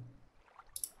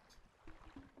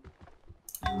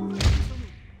 Vous pouvez compter sur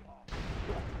nous.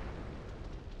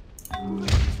 Vous pouvez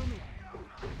compter sur nous.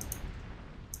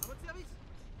 À votre service.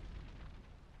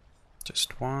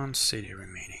 Just one city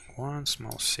remaining. One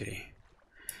small city.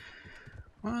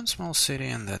 One small city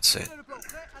and that's it. Quel est le plan?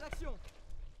 Prêt à l'action.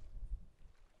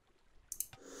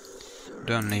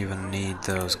 Don't even need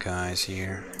those guys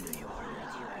here.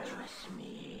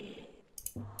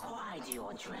 Why do you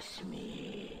address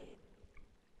me?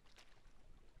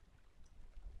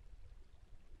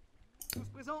 Tous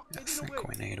présents I et think dénombrés.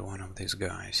 we need one of these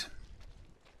guys.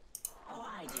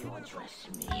 Why do you address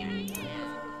me?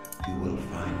 You will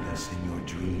find us in your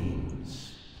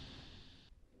dreams.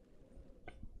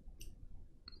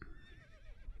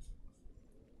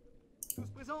 Tous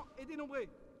présents et dénombrés.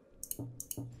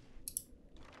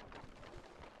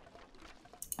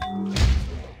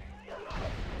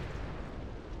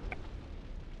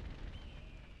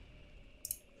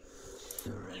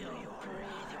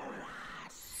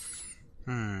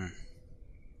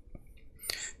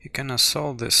 You can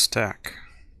assault this stack.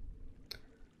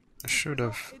 I should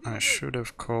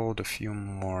have called a few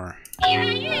more.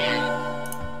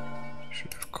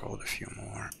 Should have called a few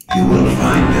more. You will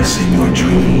find us in your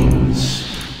dreams.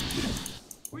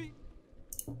 Oui.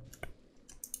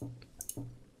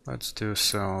 Let's do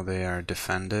so. They are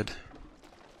defended.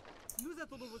 Nous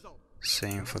attendons vos ordres.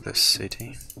 Same for this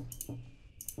city.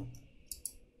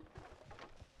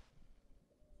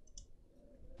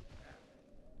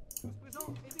 Tous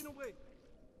présents et dénombrés.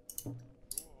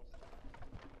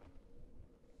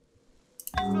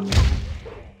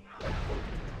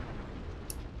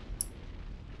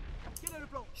 Quel est le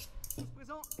plan? Tous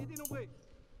présents et dénombrés.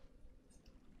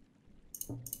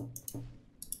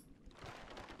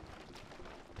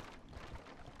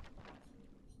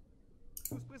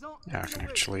 Tous présents et Yeah, I can dénombrés.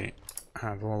 actually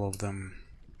have all of them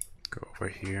go over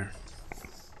here.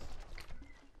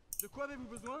 De quoi avez-vous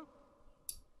besoin?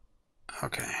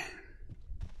 Okay.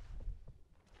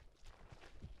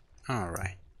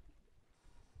 Alright.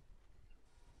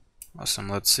 Awesome,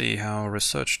 let's see how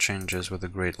research changes with the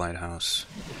Great Lighthouse.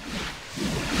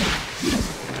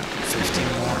 Yeah, 15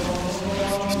 more.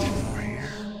 15 more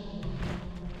here.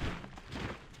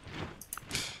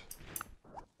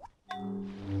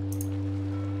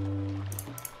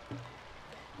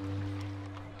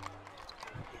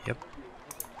 Yep.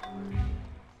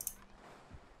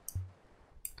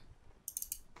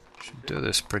 Should do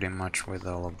this pretty much with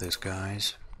all of these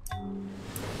guys.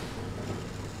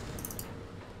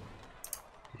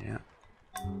 Yeah.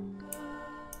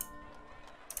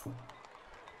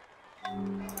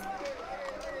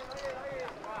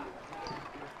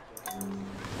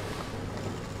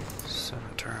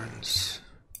 Seven turns.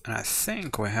 And I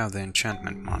think we have the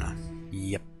enchantment mana.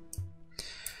 Yep.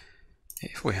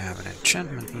 If we have an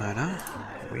enchantment mana,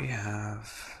 we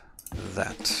have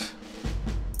that.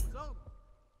 Vos ordres?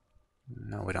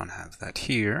 No, we don't have that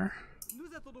here. Nous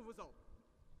attendons vos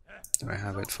ordres. Do I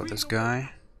have it for this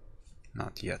guy?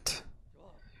 Not yet.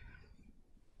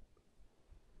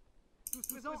 Tous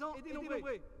présents et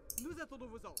dénombrés. Nous attendons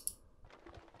vos ordres.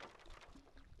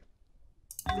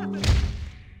 Certainement.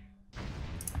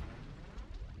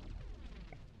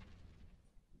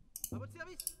 À votre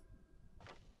service.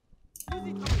 Nous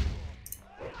y travaillons.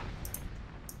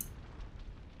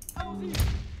 Allons-y.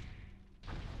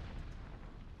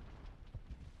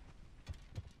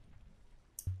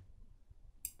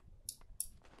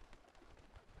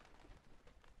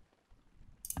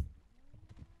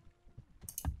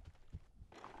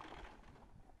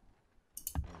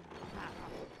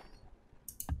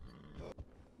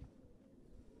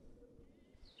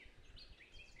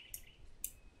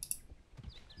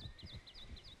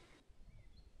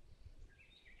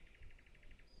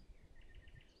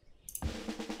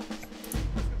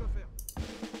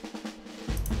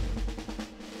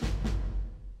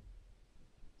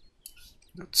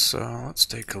 Let's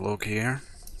take a look here.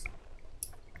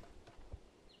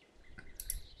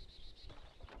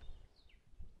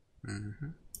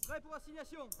 Prêt pour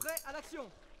assignation. Prêt à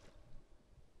l'action.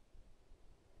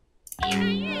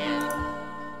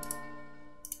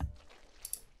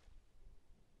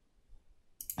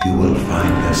 You will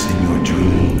find us in your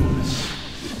dreams.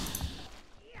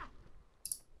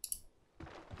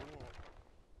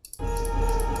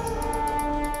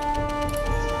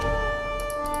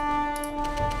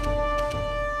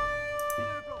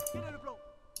 Quel est le plan?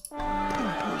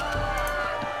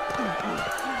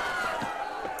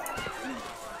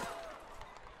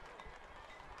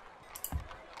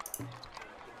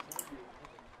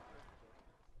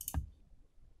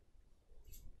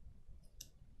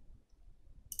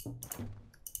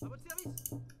 À votre service.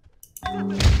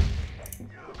 Certainement.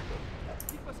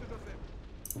 Dites-moi ce que je dois faire.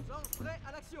 Vos ordres, prêt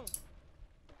à l'action.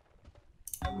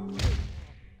 Comme vous voulez.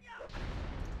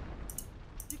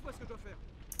 Dites-moi ce que je dois faire.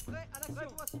 Prêt à l'action. Prêt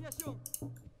pour assignation.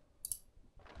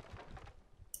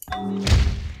 Nous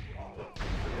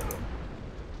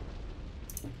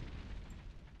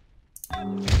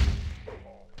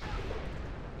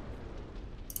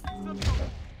sommes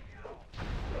prêts.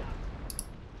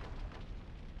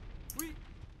 Oui.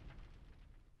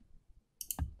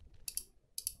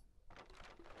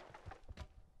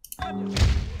 Très bien.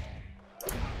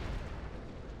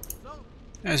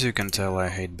 As you can tell, I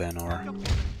hate Bannor.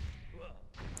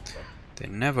 They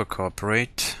never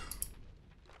cooperate.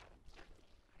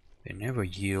 They never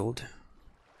yield.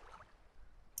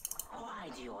 Why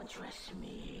do you address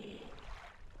me?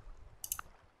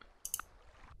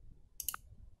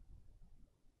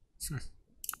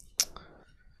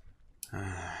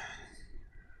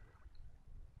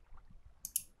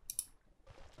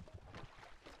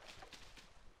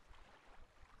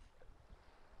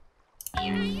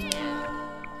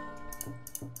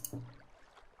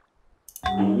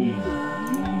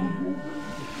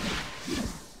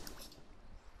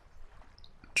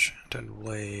 Enchanted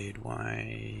blade,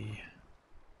 why?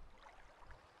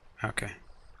 Okay.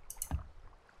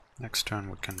 Next turn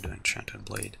we can do enchanted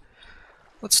blade.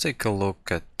 Let's take a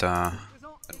look at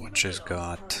what she's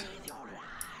got.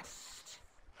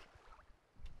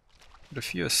 A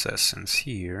few assassins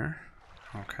here.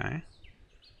 Okay.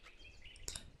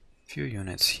 Few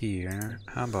units here.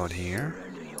 How about here?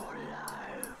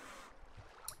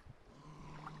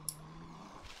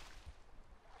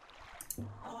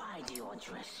 Why do you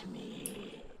address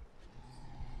me?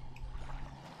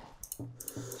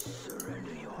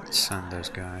 Let's send those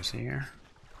guys here.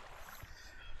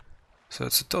 So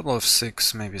it's a total of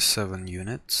 6, maybe 7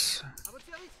 units. À votre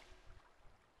service.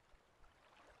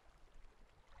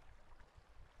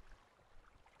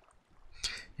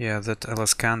 Yeah, that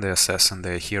Alaskande assassin,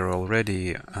 they're here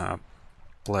already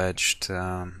pledged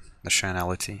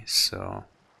nationality, so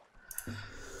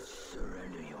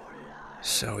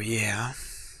yeah,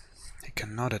 he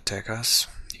cannot attack us.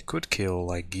 He could kill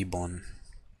like Gibbon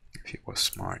if he was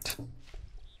smart.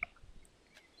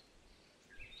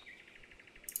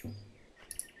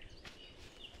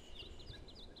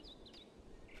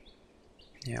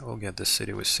 Yeah, we'll get the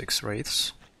city with 6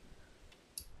 wraiths,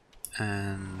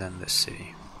 and then the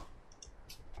city.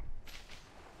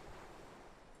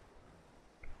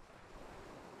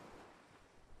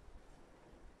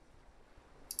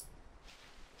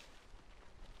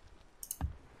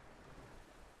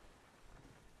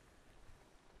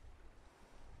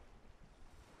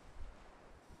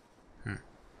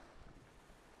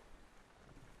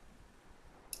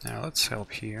 Now let's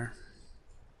help here.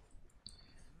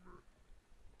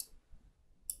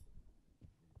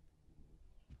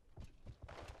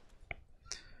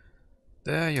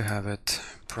 There you have it.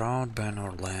 Proud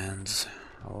Bannor lands,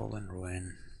 all in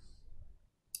ruin.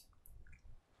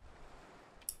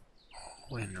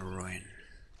 All in ruin.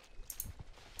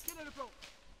 Quel est le plan?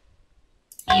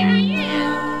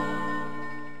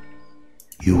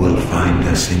 You will find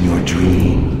us in your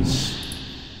dreams.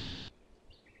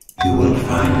 You will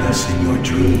find us in your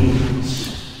dreams.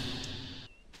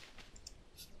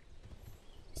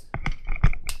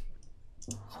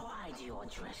 Why do you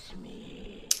address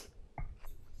me?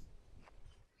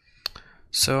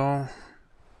 So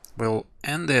we'll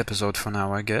end the episode for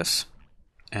now, I guess,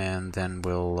 and then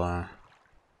we'll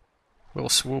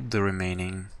swoop the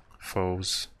remaining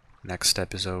foes next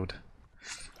episode,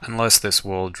 unless this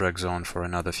wall drags on for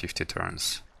another 50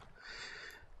 turns.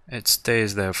 It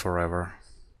stays there forever.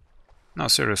 No,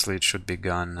 seriously, it should be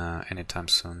gone anytime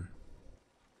soon.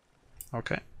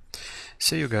 Okay,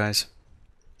 see you guys.